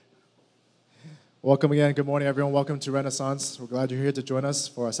Welcome again. Good morning, everyone. Welcome to Renaissance. We're glad you're here to join us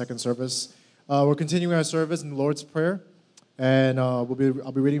for our second service. We're continuing our service in the Lord's Prayer, and I'll be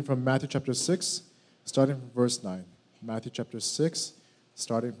reading from Matthew chapter 6, starting from verse 9. Matthew chapter 6,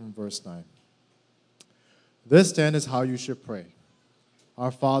 starting from verse 9. This then is how you should pray.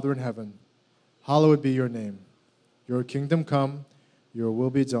 Our Father in heaven, hallowed be your name. Your kingdom come, your will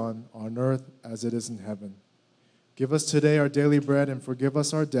be done on earth as it is in heaven. Give us today our daily bread and forgive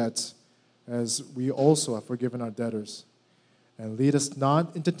us our debts, as we also have forgiven our debtors. And lead us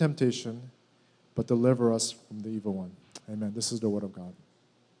not into temptation, but deliver us from the evil one. Amen. This is the word of God.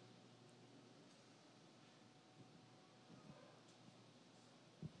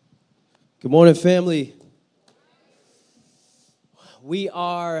 Good morning, family.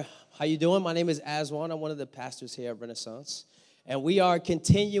 How you doing? My name is Aswan. I'm one of the pastors here at Renaissance. And we are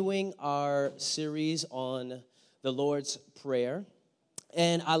continuing our series on the Lord's Prayer.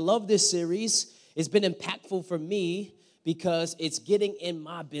 And I love this series. It's been impactful for me because it's getting in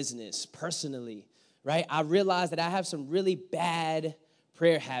my business personally, right? I realize that I have some really bad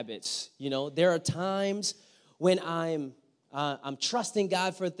prayer habits. You know, there are times when I'm trusting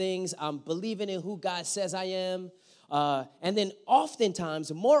God for things. I'm believing in who God says I am. And then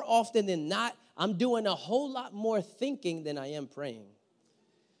oftentimes, more often than not, I'm doing a whole lot more thinking than I am praying.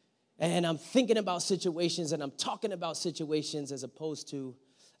 And I'm thinking about situations and I'm talking about situations as opposed to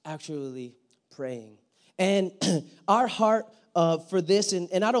actually praying. And our heart for this,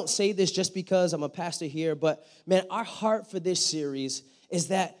 and I don't say this just because I'm a pastor here, but man, our heart for this series is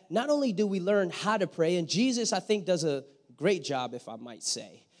that not only do we learn how to pray, and Jesus, I think, does a great job, if I might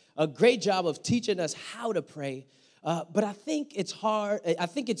say, a great job of teaching us how to pray, but I think it's hard. I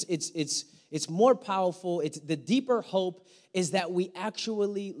think it's more powerful. It's the deeper hope is that we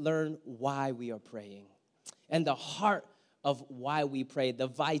actually learn why we are praying and the heart of why we pray, the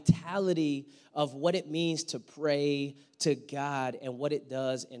vitality of what it means to pray to God and what it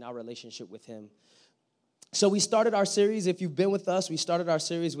does in our relationship with Him. So we started our series, if you've been with us, we started our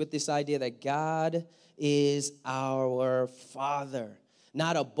series with this idea that God is our Father.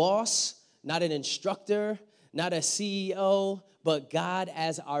 Not a boss, not an instructor, not a CEO, but God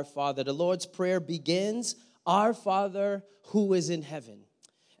as our Father. The Lord's Prayer begins, Our Father who is in heaven.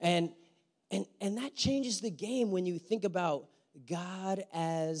 And that changes the game when you think about God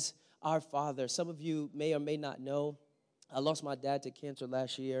as our Father. Some of you may or may not know, I lost my dad to cancer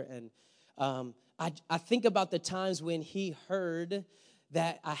last year, and I think about the times when he heard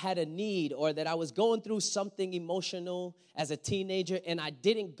that I had a need or that I was going through something emotional as a teenager, and I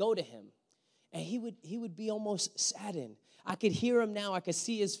didn't go to him. And he would be almost saddened. I could hear him now. I could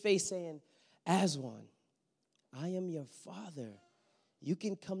see his face saying, Aswan, I am your Father. You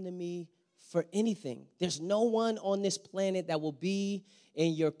can come to me for anything. There's no one on this planet that will be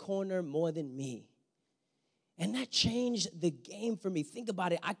in your corner more than me. And that changed the game for me. Think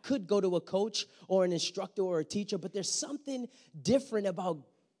about it. I could go to a coach or an instructor or a teacher, but there's something different about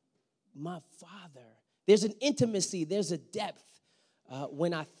my Father. There's an intimacy. There's a depth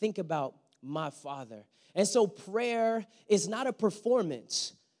when I think about my Father. And so prayer is not a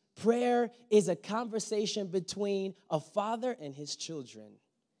performance. Prayer is a conversation between a father and his children.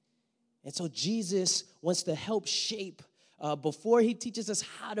 And so Jesus wants to help shape, before he teaches us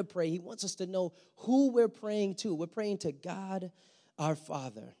how to pray, he wants us to know who we're praying to. We're praying to God, our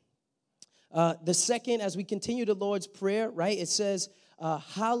Father. The second, as we continue the Lord's Prayer, right, it says,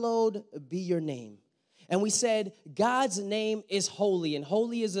 hallowed be your name. And we said God's name is holy, and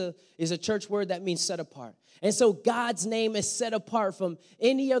holy is a church word that means set apart. And so God's name is set apart from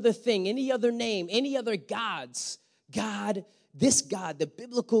any other thing, any other name, any other gods. God, this God, the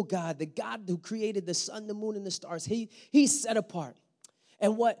biblical God, the God who created the sun, the moon, and the stars, he's set apart.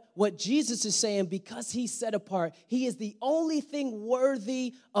 And what Jesus is saying, because he's set apart, he is the only thing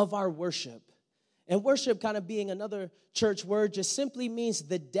worthy of our worship. And worship, kind of being another church word, just simply means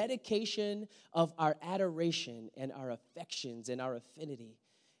the dedication of our adoration and our affections and our affinity.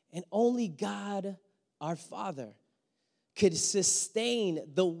 And only God, our Father, could sustain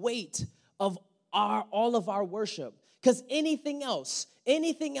the weight of all of our worship. Because anything else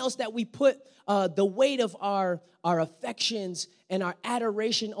that we put the weight of our affections and our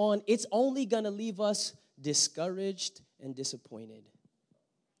adoration on, it's only going to leave us discouraged and disappointed.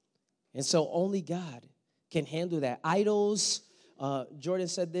 And so only God can handle that. Idols, Jordan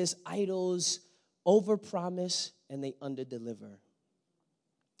said this, idols overpromise and they underdeliver.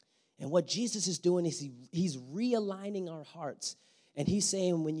 And what Jesus is doing is he's realigning our hearts. And he's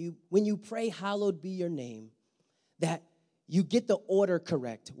saying when you pray, hallowed be your name, that you get the order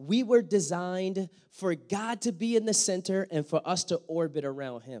correct. We were designed for God to be in the center and for us to orbit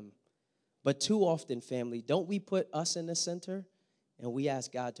around him. But too often, family, don't we put us in the center and we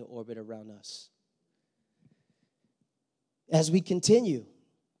ask God to orbit around us? As we continue,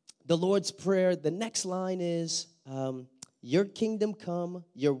 the Lord's Prayer, the next line is, your kingdom come,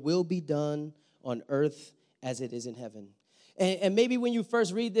 your will be done on earth as it is in heaven. And maybe when you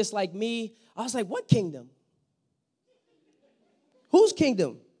first read this like me, I was like, what kingdom? Whose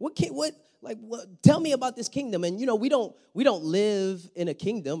kingdom? What? Tell me about this kingdom. And we don't live in a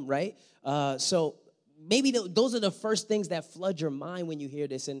kingdom, right? So maybe those are the first things that flood your mind when you hear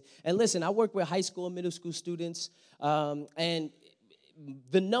this. And listen, I work with high school and middle school students, and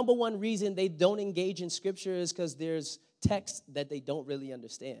the number one reason they don't engage in Scripture is because there's text that they don't really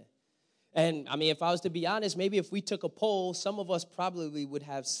understand. And, I mean, if I was to be honest, maybe if we took a poll, some of us probably would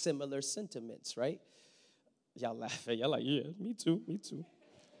have similar sentiments, right? Y'all laughing. Y'all like, yeah, me too.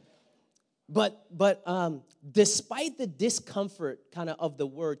 But despite the discomfort kind of the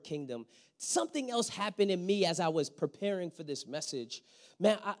word kingdom, something else happened in me as I was preparing for this message.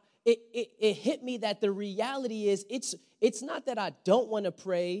 Man, it hit me that the reality is it's not that I don't want to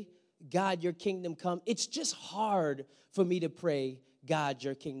pray, God, your kingdom come. It's just hard for me to pray, God,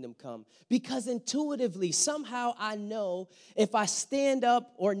 your kingdom come. Because intuitively, somehow I know if I stand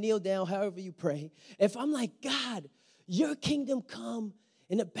up or kneel down, however you pray, if I'm like, God, your kingdom come,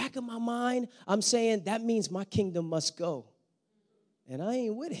 in the back of my mind, I'm saying that means my kingdom must go. And I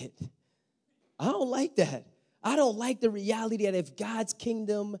ain't with it. I don't like that. I don't like the reality that if God's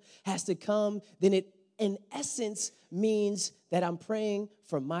kingdom has to come, then it, in essence, means that I'm praying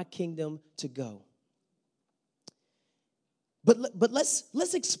for my kingdom to go. But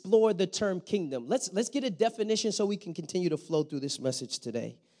let's explore the term kingdom. Let's get a definition so we can continue to flow through this message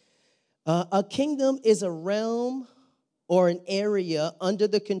today. A kingdom is a realm or an area under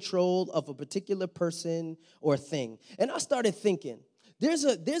the control of a particular person or thing. And I started thinking, there's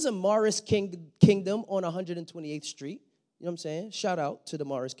a Morris Kingdom on 128th Street. You know what I'm saying? Shout out to the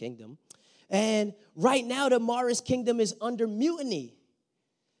Morris Kingdom. And right now, the Morris Kingdom is under mutiny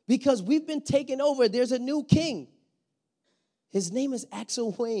because we've been taken over. There's a new king. His name is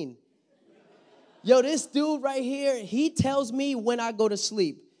Axel Wayne. Yo, this dude right here, he tells me when I go to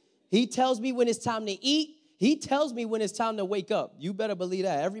sleep. He tells me when it's time to eat. He tells me when it's time to wake up. You better believe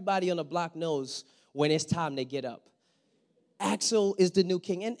that. Everybody on the block knows when it's time to get up. Axel is the new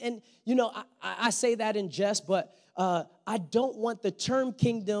king. And I say that in jest, but I don't want the term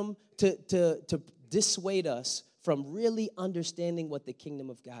kingdom to dissuade us from really understanding what the kingdom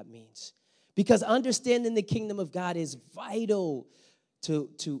of God means. Because understanding the kingdom of God is vital to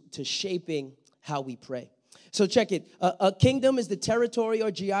shaping how we pray. So check it. A kingdom is the territory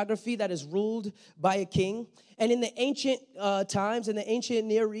or geography that is ruled by a king. And in the ancient times, in the ancient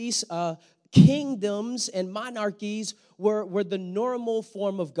Near East, kingdoms and monarchies were the normal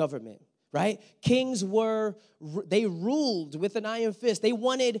form of government, right? Kings they ruled with an iron fist. They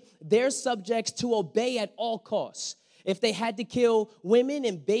wanted their subjects to obey at all costs. If they had to kill women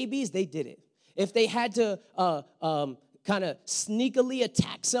and babies, they did it. If they had to kind of sneakily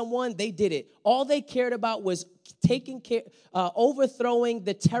attack someone, they did it. All they cared about was overthrowing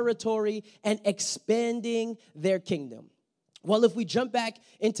the territory and expanding their kingdom. Well, if we jump back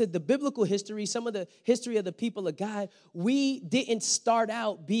into the biblical history, some of the history of the people of God, we didn't start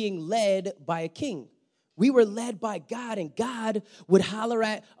out being led by a king. We were led by God, and God would holler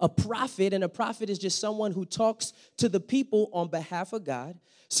at a prophet, and a prophet is just someone who talks to the people on behalf of God.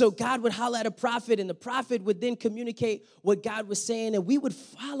 So God would holler at a prophet, and the prophet would then communicate what God was saying, and we would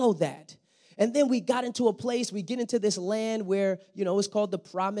follow that. And then we got into a place, we get into this land where, it's called the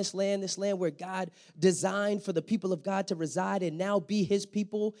Promised Land, this land where God designed for the people of God to reside and now be his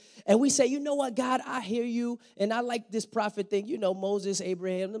people. And we say, you know what, God, I hear you, and I like this prophet thing. Moses,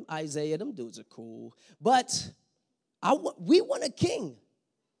 Abraham, Isaiah, them dudes are cool. But we want a king.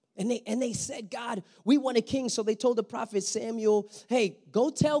 And they said, God, we want a king. So they told the prophet Samuel, hey, go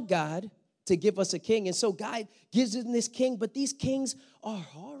tell God to give us a king. And so God gives them this king, but these kings are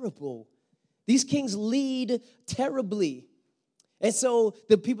horrible. These kings lead terribly. And so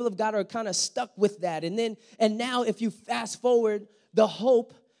the people of God are kind of stuck with that. And now if you fast forward, the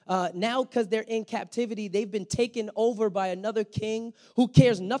hope, now because they're in captivity, they've been taken over by another king who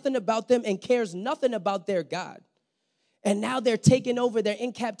cares nothing about them and cares nothing about their God. And now they're taken over, they're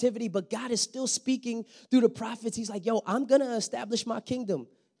in captivity, but God is still speaking through the prophets. He's like, yo, I'm going to establish my kingdom.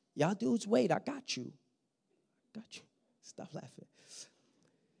 Y'all dudes, wait, I got you. Stop laughing.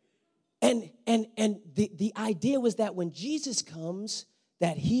 And the idea was that when Jesus comes,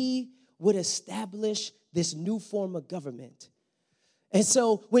 that he would establish this new form of government. And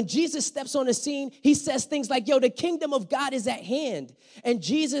so when Jesus steps on the scene, he says things like, yo, the kingdom of God is at hand. And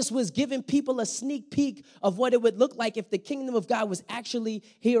Jesus was giving people a sneak peek of what it would look like if the kingdom of God was actually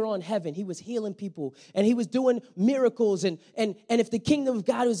here on heaven. He was healing people and he was doing miracles. And if the kingdom of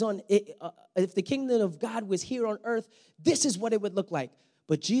God was if the kingdom of God was here on earth, this is what it would look like.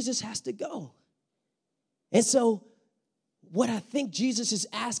 But Jesus has to go. And so what I think Jesus is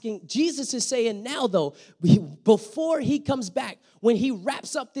asking, Jesus is saying now, though, before he comes back, when he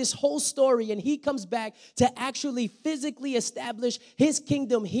wraps up this whole story and he comes back to actually physically establish his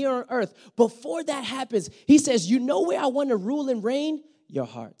kingdom here on earth, before that happens, he says, you know where I want to rule and reign? Your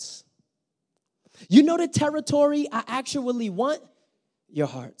hearts. You know the territory I actually want? Your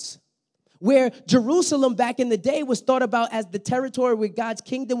hearts. Where Jerusalem back in the day was thought about as the territory where God's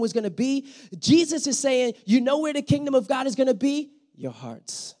kingdom was going to be, Jesus is saying, you know where the kingdom of God is going to be? Your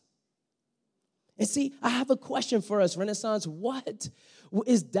hearts. And see, I have a question for us, Renaissance. What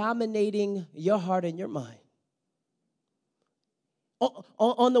is dominating your heart and your mind?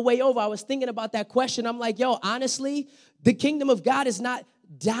 On the way over, I was thinking about that question. I'm like, yo, honestly, the kingdom of God is not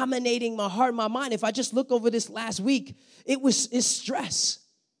dominating my heart and my mind. If I just look over this last week, it's stress.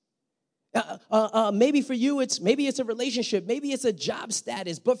 Maybe for you, it's a relationship. Maybe it's a job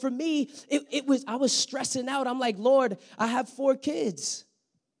status. But for me, I was stressing out. I'm like, Lord, I have 4 kids.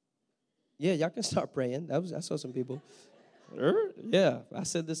 Yeah, y'all can start praying. I saw some people. Yeah, I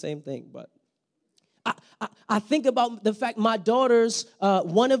said the same thing. But I think about the fact my daughters,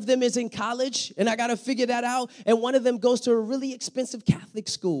 one of them is in college, and I got to figure that out. And one of them goes to a really expensive Catholic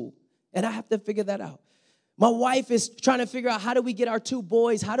school, and I have to figure that out. My wife is trying to figure out how do we get our 2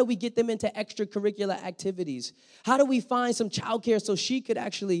 boys, how do we get them into extracurricular activities? How do we find some childcare so she could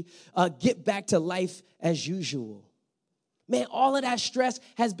actually get back to life as usual? Man, all of that stress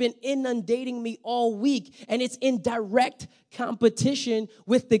has been inundating me all week, and it's in direct competition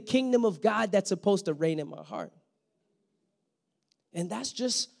with the kingdom of God that's supposed to reign in my heart. And that's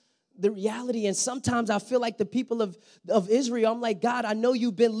just the reality. And sometimes I feel like the people of Israel, I'm like, God, I know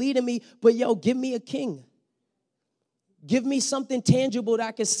you've been leading me, but yo, give me a king. Give me something tangible that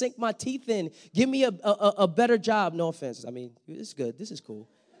I can sink my teeth in. Give me a better job. No offense. I mean, it's good. This is cool.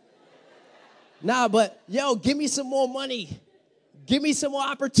 Nah, but, yo, give me some more money. Give me some more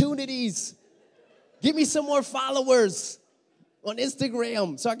opportunities. Give me some more followers on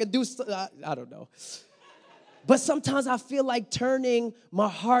Instagram so I can do stuff. I don't know. But sometimes I feel like turning my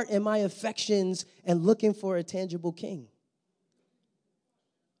heart and my affections and looking for a tangible king.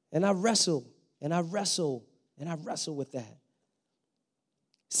 And I wrestle, and I wrestle, and I wrestle with that.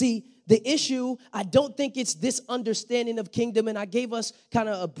 See, the issue, I don't think it's this understanding of kingdom, and I gave us kind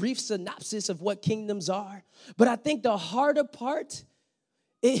of a brief synopsis of what kingdoms are. But I think the harder part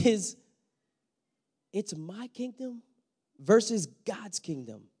is it's my kingdom versus God's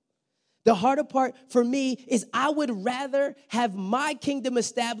kingdom. The harder part for me is I would rather have my kingdom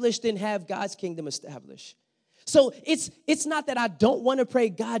established than have God's kingdom established. So it's not that I don't want to pray,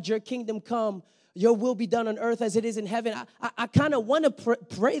 God, your kingdom come, your will be done on earth as it is in heaven. I kind of want to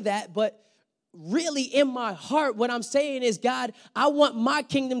pray that, but really in my heart, what I'm saying is, God, I want my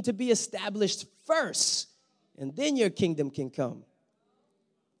kingdom to be established first, and then your kingdom can come.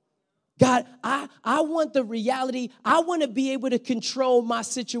 God, I want the reality. I want to be able to control my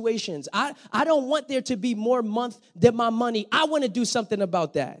situations. I don't want there to be more month than my money. I want to do something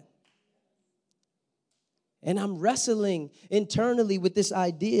about that. And I'm wrestling internally with this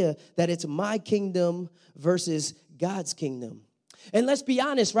idea that it's my kingdom versus God's kingdom. And let's be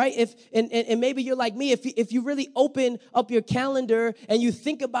honest, right? And maybe you're like me, if you really open up your calendar and you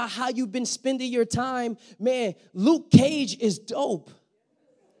think about how you've been spending your time, man, Luke Cage is dope.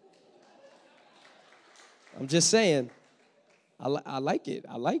 I'm just saying, I like it.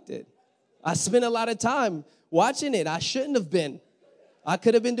 I liked it. I spent a lot of time watching it. I shouldn't have been. I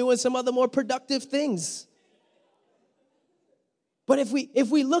could have been doing some other more productive things. But if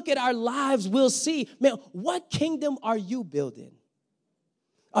we look at our lives, we'll see, man, what kingdom are you building?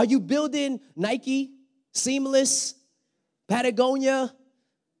 Are you building Nike, Seamless, Patagonia,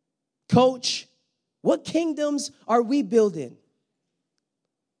 Coach? What kingdoms are we building?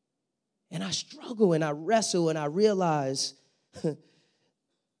 And I struggle and I wrestle and I realize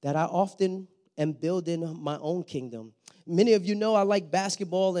that I often am building my own kingdom. Many of you know I like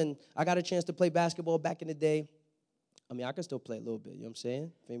basketball, and I got a chance to play basketball back in the day. I mean, I can still play a little bit, you know what I'm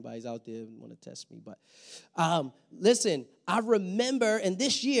saying? If anybody's out there and want to test me. But listen, I remember, and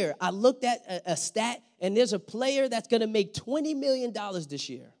this year, I looked at a stat, and there's a player that's going to make $20 million this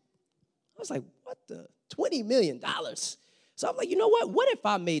year. I was like, what the? $20 million? So I'm like, you know what? What if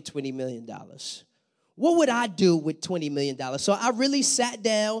I made $20 million? what would I do with $20 million? So I really sat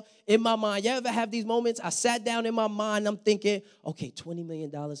down in my mind. You ever have these moments? I sat down in my mind. I'm thinking, okay, $20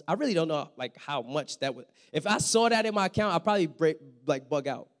 million. I really don't know like how much that would. If I saw that in my account, I'd probably bug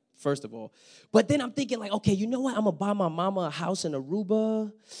out, first of all. But then I'm thinking like, okay, you know what? I'm going to buy my mama a house in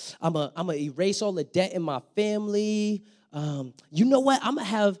Aruba. I'm going to erase all the debt in my family. You know what? I'm going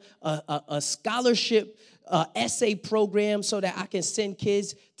to have a scholarship essay program so that I can send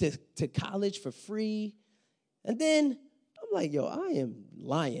kids to college for free. And then I'm like, yo, I am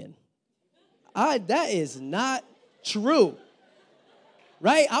lying. That is not true.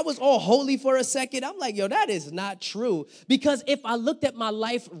 Right? I was all holy for a second. I'm like, yo, that is not true. Because if I looked at my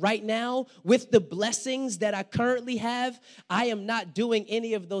life right now with the blessings that I currently have, I am not doing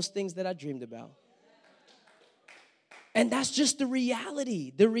any of those things that I dreamed about. And that's just the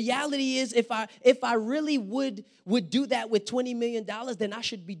reality. The reality is if I really would do that with $20 million, then I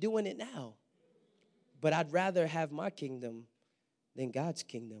should be doing it now. But I'd rather have my kingdom than God's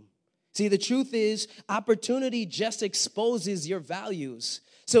kingdom. See, the truth is, opportunity just exposes your values.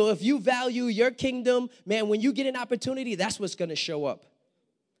 So if you value your kingdom, man, when you get an opportunity, that's what's going to show up.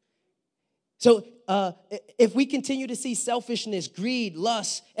 So if we continue to see selfishness, greed,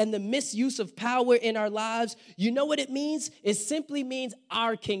 lust, and the misuse of power in our lives, you know what it means? It simply means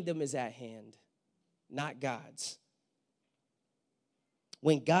our kingdom is at hand, not God's.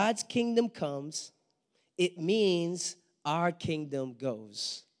 When God's kingdom comes, it means our kingdom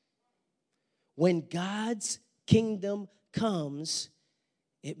goes. When God's kingdom comes,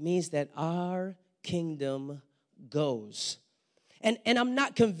 it means that our kingdom goes. And I'm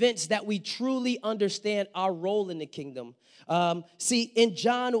not convinced that we truly understand our role in the kingdom. See, in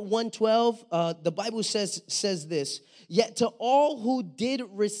John 1:12, the Bible says this, yet to all who did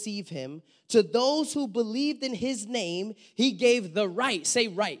receive him, to those who believed in his name, he gave the right, say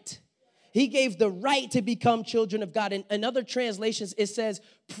right. He gave the right to become children of God. In other translations, it says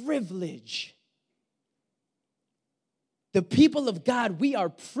privilege. The people of God, we are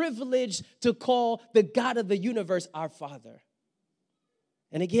privileged to call the God of the universe our Father.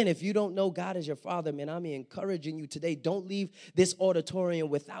 And again, if you don't know God as your Father, man, I'm encouraging you today, don't leave this auditorium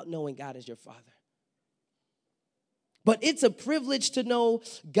without knowing God as your Father. But it's a privilege to know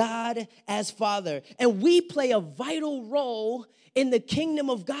God as Father. And we play a vital role in the kingdom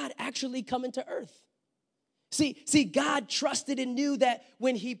of God actually coming to earth. See, God trusted and knew that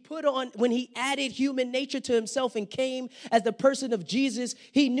when he added human nature to himself and came as the person of Jesus,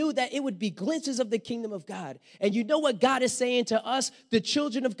 he knew that it would be glimpses of the kingdom of God. And you know what God is saying to us, the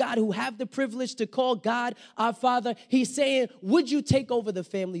children of God who have the privilege to call God our Father? He's saying, would you take over the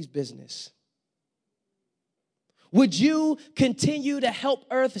family's business? Would you continue to help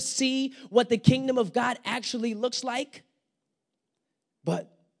earth see what the kingdom of God actually looks like? But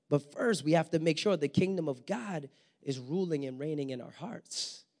first, we have to make sure the kingdom of God is ruling and reigning in our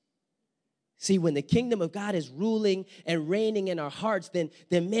hearts. See, when the kingdom of God is ruling and reigning in our hearts, then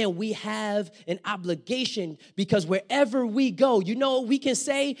man, we have an obligation, because wherever we go, you know, we can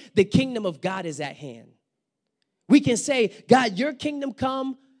say the kingdom of God is at hand. We can say, God, your kingdom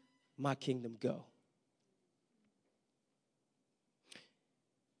come, my kingdom go.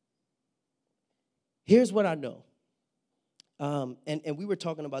 Here's what I know. And we were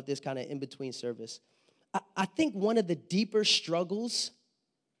talking about this kind of in between service. I think one of the deeper struggles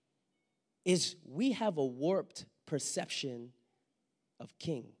is we have a warped perception of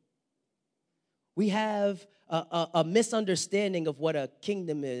king. We have a misunderstanding of what a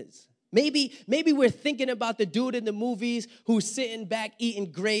kingdom is. Maybe we're thinking about the dude in the movies who's sitting back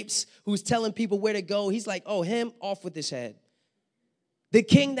eating grapes, who's telling people where to go. He's like, oh, him, off with his head. The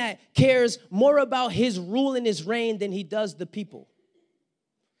king that cares more about his rule and his reign than he does the people.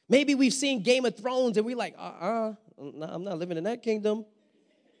 Maybe we've seen Game of Thrones and we're like, I'm not living in that kingdom.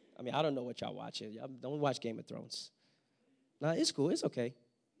 I mean, I don't know what y'all watching. Y'all don't watch Game of Thrones. Nah, it's cool. It's okay.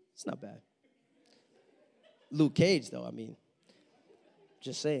 It's not bad. Luke Cage, though, I mean,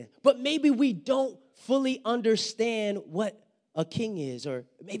 just saying. But maybe we don't fully understand what a king is, or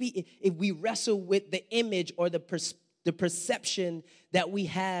maybe if we wrestle with the image or the perception that we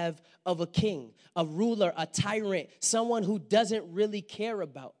have of a king, a ruler, a tyrant, someone who doesn't really care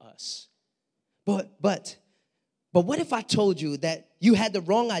about us. But what if I told you that you had the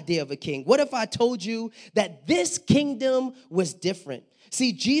wrong idea of a king? What if I told you that this kingdom was different?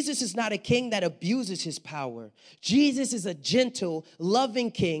 See, Jesus is not a king that abuses his power. Jesus is a gentle,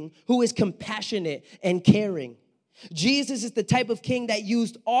 loving king who is compassionate and caring. Jesus is the type of king that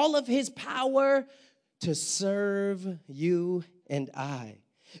used all of his power to serve you and I.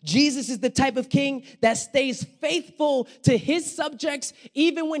 Jesus is the type of king that stays faithful to his subjects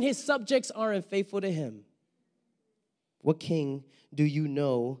even when his subjects aren't faithful to him. What king do you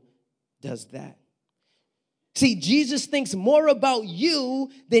know does that? See, Jesus thinks more about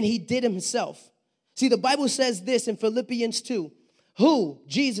you than he did himself. See, the Bible says this in Philippians 2, who,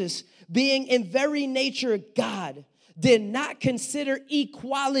 Jesus, being in very nature God, did not consider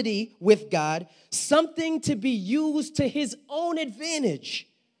equality with God something to be used to his own advantage.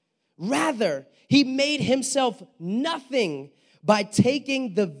 Rather, he made himself nothing by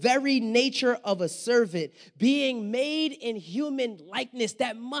taking the very nature of a servant, being made in human likeness.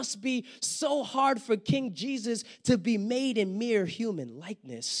 That must be so hard for King Jesus to be made in mere human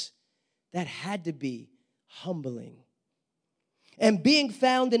likeness. That had to be humbling. And being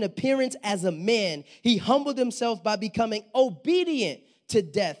found in appearance as a man, he humbled himself by becoming obedient to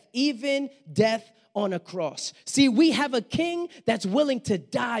death, even death on a cross. See, we have a king that's willing to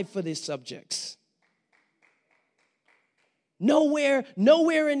die for his subjects. Nowhere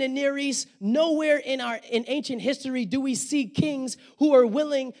in the Near East, nowhere in ancient history do we see kings who are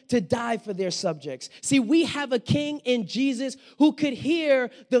willing to die for their subjects. See, we have a king in Jesus who could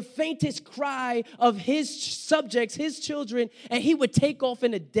hear the faintest cry of his subjects, his children, and he would take off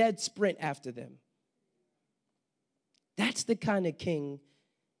in a dead sprint after them. That's the kind of king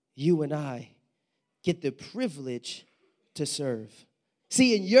you and I get the privilege to serve.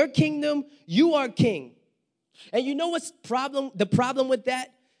 See, in your kingdom, you are king. And you know what's the problem with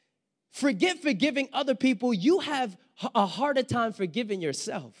that? Forget forgiving other people. You have a harder time forgiving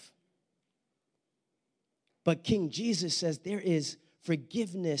yourself. But King Jesus says there is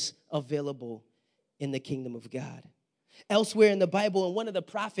forgiveness available in the kingdom of God. Elsewhere in the Bible, in one of the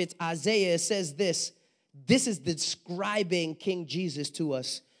prophets, Isaiah, says this. This is describing King Jesus to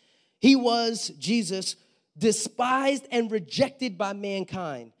us. He was, Jesus, despised and rejected by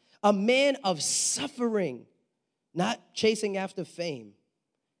mankind, a man of suffering, not chasing after fame,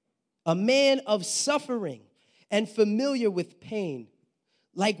 a man of suffering and familiar with pain,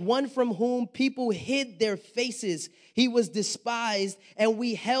 like one from whom people hid their faces. He was despised, and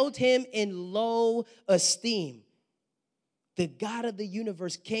we held him in low esteem. The God of the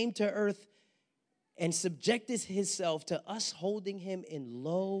universe came to earth and subjected himself to us, holding him in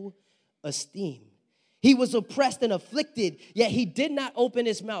low esteem. He was oppressed and afflicted, yet he did not open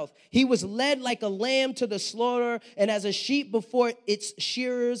his mouth. He was led like a lamb to the slaughter, and as a sheep before its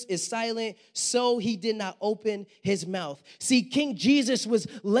shearers is silent, so he did not open his mouth. See, King Jesus was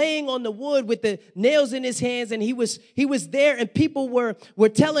laying on the wood with the nails in his hands, and he was there, and people were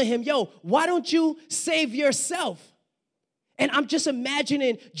telling him, yo, why don't you save yourself? And I'm just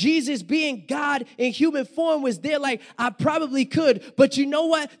imagining Jesus being God in human form was there like, I probably could, but you know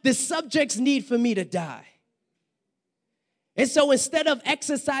what? The subjects need for me to die. And so instead of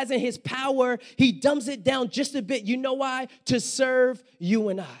exercising his power, he dumbs it down just a bit. You know why? To serve you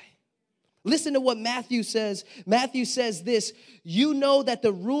and I. Listen to what Matthew says. Matthew says this, you know that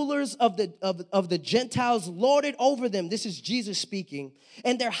the rulers of the Gentiles lord it over them. This is Jesus speaking.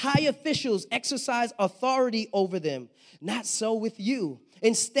 And their high officials exercise authority over them. Not so with you.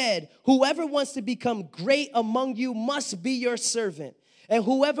 Instead, whoever wants to become great among you must be your servant. And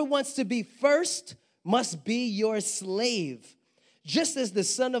whoever wants to be first must be your slave. Just as the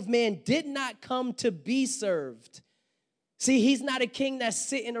Son of Man did not come to be served. See, he's not a king that's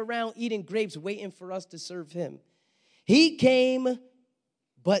sitting around eating grapes waiting for us to serve him. He came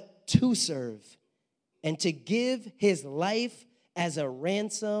but to serve and to give his life as a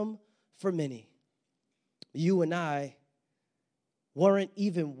ransom for many. You and I weren't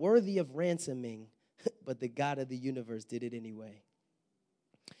even worthy of ransoming, but the God of the universe did it anyway.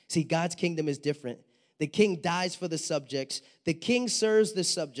 See, God's kingdom is different. The king dies for the subjects. The king serves the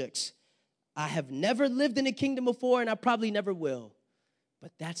subjects. I have never lived in a kingdom before, and I probably never will.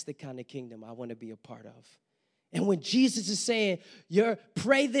 But that's the kind of kingdom I want to be a part of. And when Jesus is saying,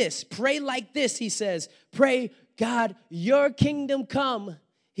 pray this, pray like this, he says, pray, God, your kingdom come.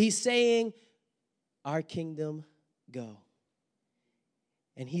 He's saying, our kingdom go.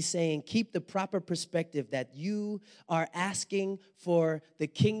 And he's saying, keep the proper perspective that you are asking for the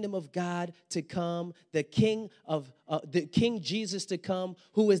kingdom of God to come, the King Jesus to come,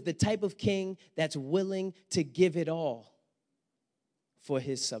 who is the type of king that's willing to give it all for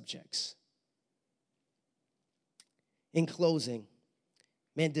his subjects. In closing,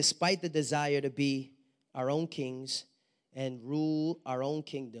 man, despite the desire to be our own kings and rule our own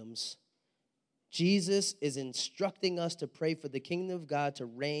kingdoms, Jesus is instructing us to pray for the kingdom of God to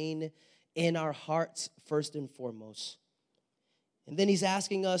reign in our hearts first and foremost. And then he's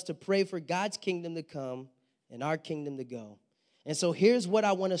asking us to pray for God's kingdom to come and our kingdom to go. And so here's what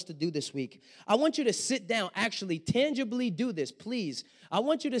I want us to do this week. I want you to sit down, actually tangibly do this, please. I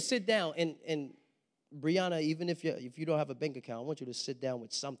want you to sit down, and Brianna, even if you don't have a bank account, I want you to sit down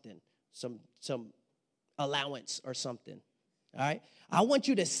with something, some allowance or something, all right? I want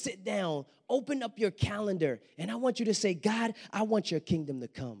you to sit down, open up your calendar, and I want you to say, God, I want your kingdom to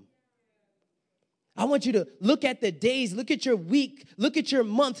come. I want you to look at the days, look at your week, look at your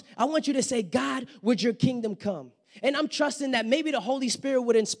month. I want you to say, God, would your kingdom come? And I'm trusting that maybe the Holy Spirit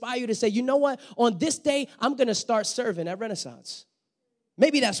would inspire you to say, you know what? On this day, I'm going to start serving at Renaissance.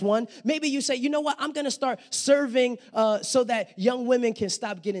 Maybe that's one. Maybe you say, you know what? I'm going to start serving so that young women can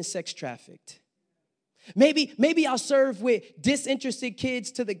stop getting sex trafficked. Maybe I'll serve with disinterested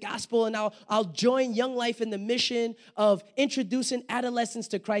kids to the gospel, and I'll join Young Life in the mission of introducing adolescents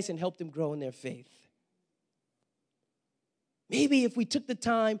to Christ and help them grow in their faith. Maybe if we took the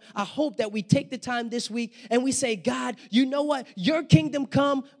time, I hope that we take the time this week and we say, God, you know what? Your kingdom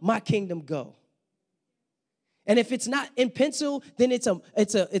come, my kingdom go. And if it's not in pencil, then it's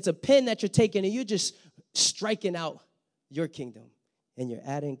a pen that you're taking and you're just striking out your kingdom and you're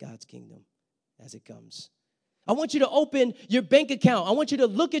adding God's kingdom as it comes. I want you to open your bank account. I want you to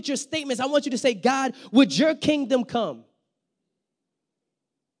look at your statements. I want you to say, God, would your kingdom come?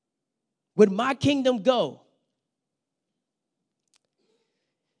 Would my kingdom go?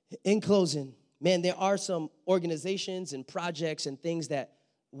 In closing, man, there are some organizations and projects and things that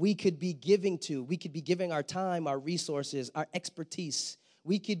we could be giving to. We could be giving our time, our resources, our expertise.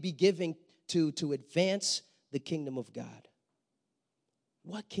 We could be giving to advance the kingdom of God.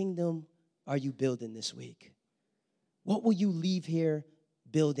 What kingdom are you building this week? What will you leave here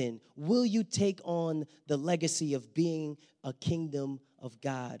building? Will you take on the legacy of being a kingdom of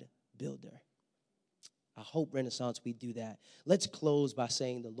God builder? I hope Renaissance we do that. Let's close by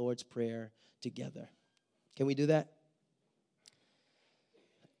saying the Lord's Prayer together. Can we do that?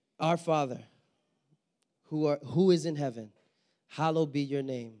 Our Father, who is in heaven, hallowed be your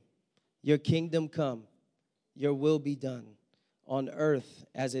name. Your kingdom come, your will be done on earth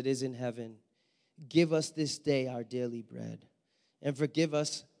as it is in heaven. Give us this day our daily bread, and forgive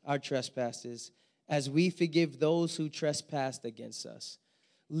us our trespasses as we forgive those who trespass against us.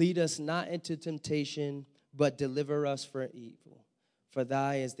 Lead us not into temptation, but deliver us from evil. For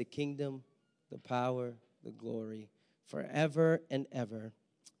thy is the kingdom, the power, the glory, forever and ever.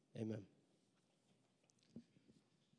 Amen.